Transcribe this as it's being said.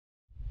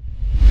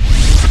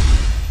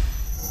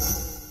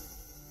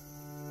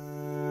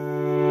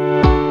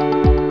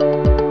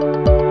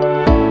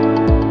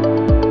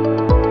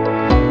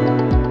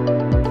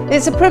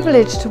It's a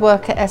privilege to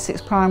work at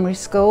Essex Primary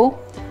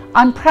School.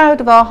 I'm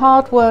proud of our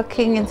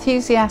hard-working,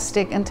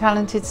 enthusiastic and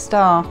talented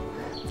staff.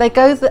 They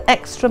go the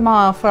extra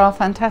mile for our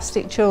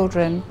fantastic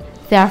children.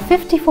 There are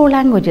 54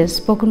 languages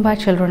spoken by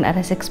children at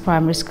Essex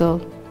Primary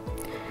School.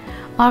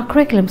 Our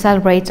curriculum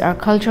celebrates our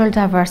cultural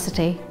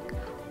diversity.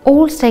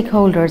 All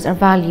stakeholders are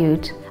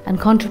valued and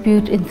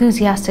contribute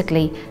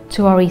enthusiastically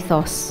to our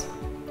ethos.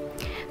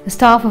 The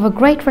staff have a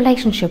great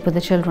relationship with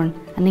the children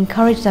and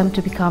encourage them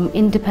to become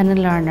independent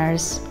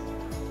learners.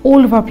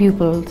 All of our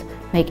pupils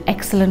make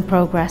excellent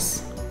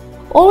progress.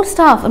 All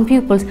staff and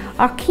pupils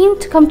are keen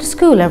to come to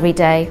school every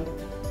day.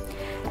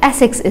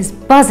 Essex is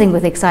buzzing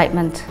with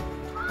excitement.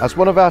 As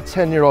one of our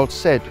 10-year-olds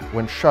said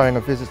when showing a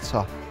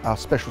visitor our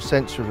special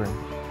sensory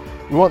room,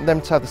 we want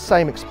them to have the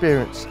same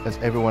experience as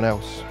everyone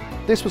else.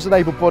 This was an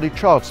able-bodied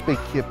child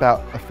speaking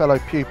about a fellow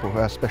pupil who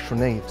has special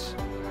needs.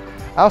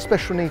 Our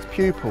special needs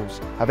pupils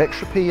have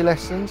extra PE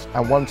lessons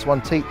and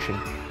one-to-one teaching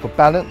for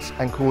balance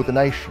and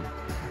coordination,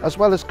 as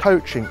well as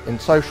coaching in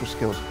social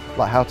skills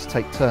like how to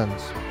take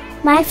turns.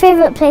 My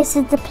favourite place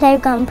is the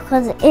playground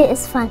because it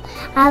is fun.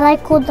 I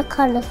like all the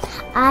colours.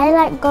 I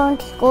like going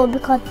to school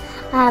because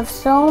I have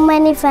so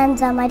many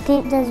friends and my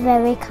teacher is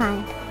very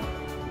kind.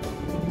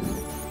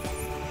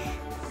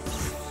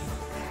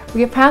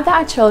 We are proud that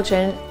our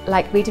children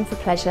like reading for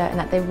pleasure and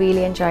that they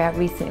really enjoy our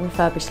recently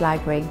refurbished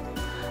library.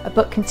 A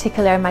book can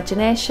tickle their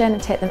imagination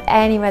and take them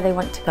anywhere they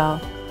want to go.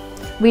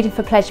 Reading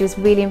for pleasure is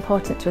really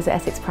important to us at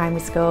Essex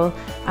Primary School,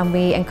 and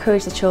we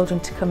encourage the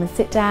children to come and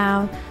sit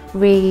down,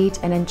 read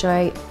and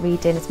enjoy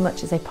reading as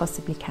much as they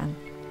possibly can.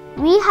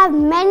 We have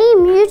many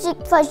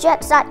music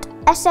projects at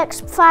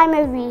Essex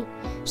Primary.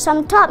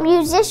 Some top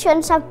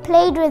musicians have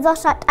played with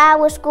us at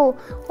our school.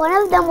 One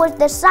of them was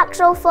the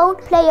saxophone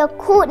player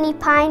Courtney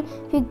Pine,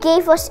 who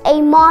gave us a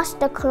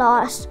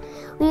masterclass.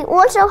 We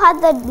also had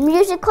the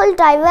musical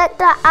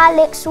director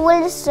Alex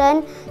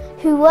Wilson,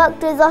 who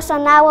worked with us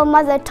on our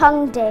Mother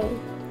Tongue Day.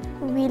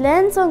 We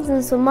learned songs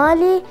in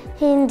Somali,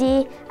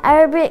 Hindi,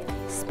 Arabic,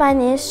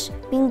 Spanish,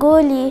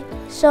 Bengali,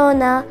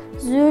 Shona,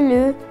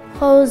 Zulu,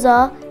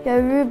 Xhosa,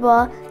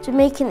 Yoruba,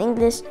 Jamaican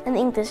English and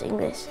English.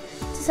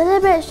 To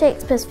celebrate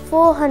Shakespeare's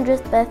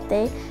 400th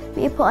birthday,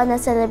 we put on a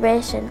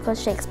celebration called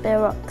Shakespeare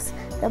Rocks.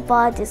 The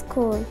bard is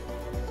cool.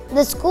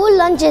 The school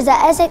lunches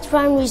at Essex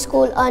Primary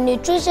School are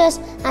nutritious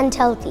and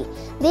healthy.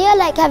 They are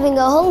like having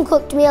a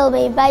home-cooked meal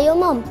made by your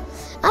mum.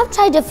 I've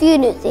tried a few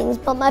new things,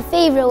 but my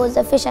favourite was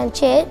the fish and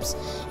chips.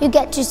 You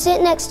get to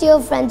sit next to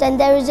your friends and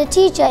there is a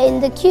teacher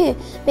in the queue,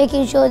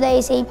 making sure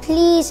they say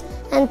please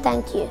and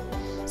thank you.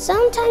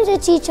 Sometimes a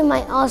teacher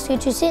might ask you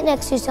to sit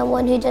next to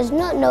someone who does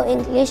not know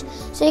English,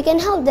 so you can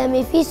help them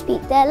if you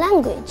speak their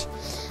language.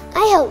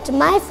 I helped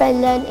my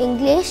friend learn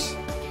English.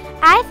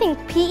 I think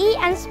PE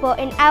and sport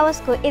in our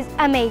school is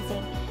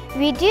amazing.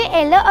 We do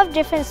a lot of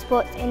different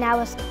sports in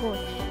our school.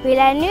 We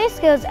learn new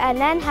skills and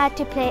learn how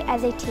to play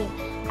as a team.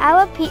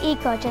 Our PE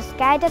coaches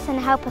guide us and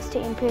help us to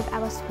improve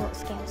our sports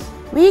skills.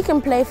 We can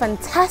play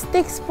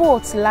fantastic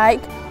sports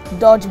like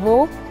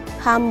dodgeball,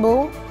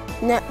 handball,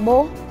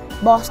 netball,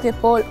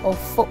 basketball or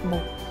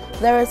football.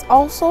 There is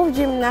also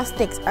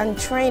gymnastics and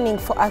training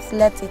for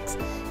athletics.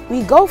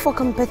 We go for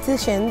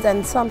competitions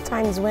and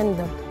sometimes win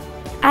them.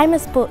 I'm a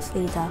sports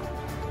leader.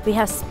 We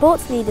have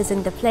sports leaders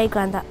in the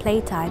playground at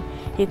playtime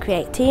who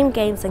create team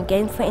games and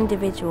games for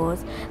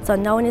individuals so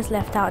no one is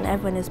left out and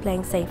everyone is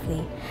playing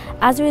safely.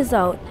 As a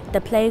result,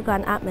 the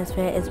playground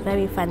atmosphere is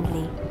very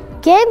friendly.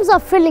 Games are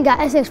thrilling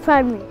at Essex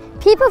Primary.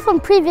 People from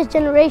previous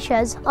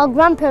generations, our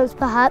grandparents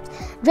perhaps,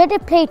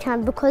 dreaded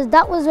playtime because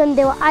that was when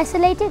they were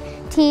isolated,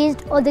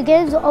 teased, or the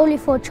games were only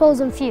for a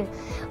chosen few.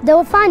 They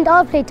will find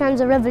our playtimes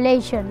a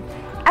revelation.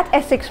 At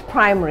Essex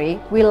Primary,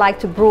 we like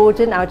to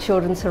broaden our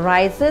children's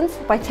horizons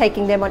by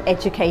taking them on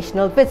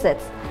educational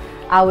visits.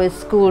 Our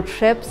school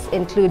trips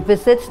include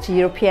visits to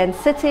European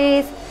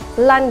cities,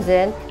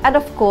 London, and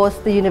of course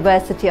the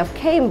University of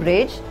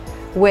Cambridge,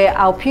 where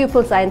our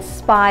pupils are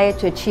inspired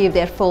to achieve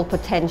their full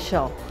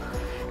potential.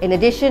 In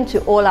addition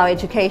to all our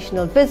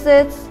educational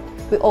visits,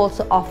 we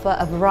also offer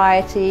a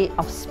variety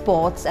of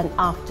sports and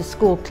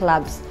after-school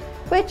clubs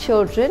where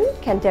children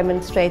can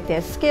demonstrate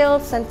their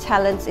skills and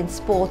talents in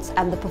sports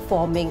and the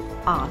performing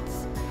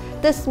arts.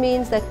 This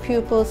means that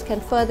pupils can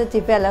further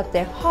develop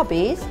their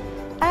hobbies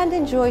and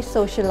enjoy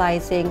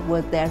socializing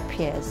with their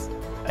peers.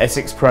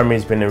 Essex Primary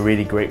has been a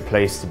really great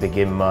place to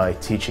begin my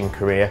teaching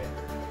career.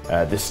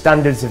 The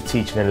standards of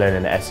teaching and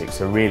learning at Essex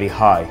are really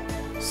high,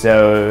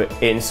 so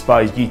it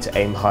inspires you to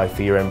aim high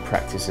for your own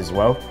practice as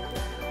well.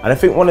 And I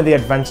think one of the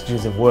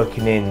advantages of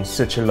working in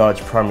such a large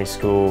primary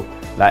school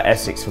like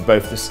Essex for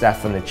both the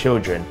staff and the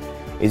children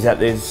is that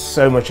there's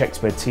so much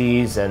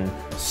expertise and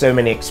so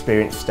many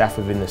experienced staff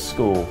within the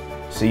school,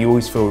 so you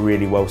always feel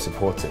really well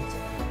supported.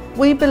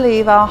 We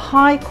believe our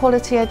high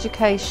quality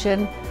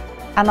education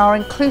and our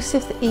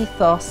inclusive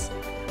ethos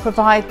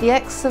provide the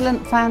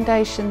excellent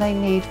foundation they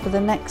need for the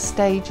next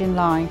stage in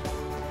life.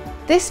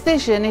 This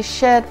vision is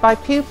shared by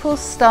pupils,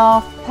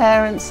 staff,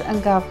 parents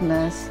and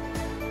governors.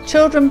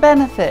 Children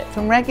benefit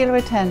from regular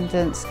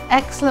attendance,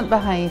 excellent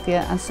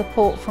behaviour and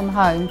support from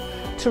home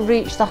to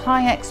reach the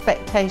high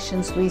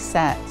expectations we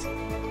set.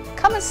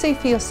 Come and see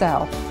for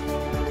yourself.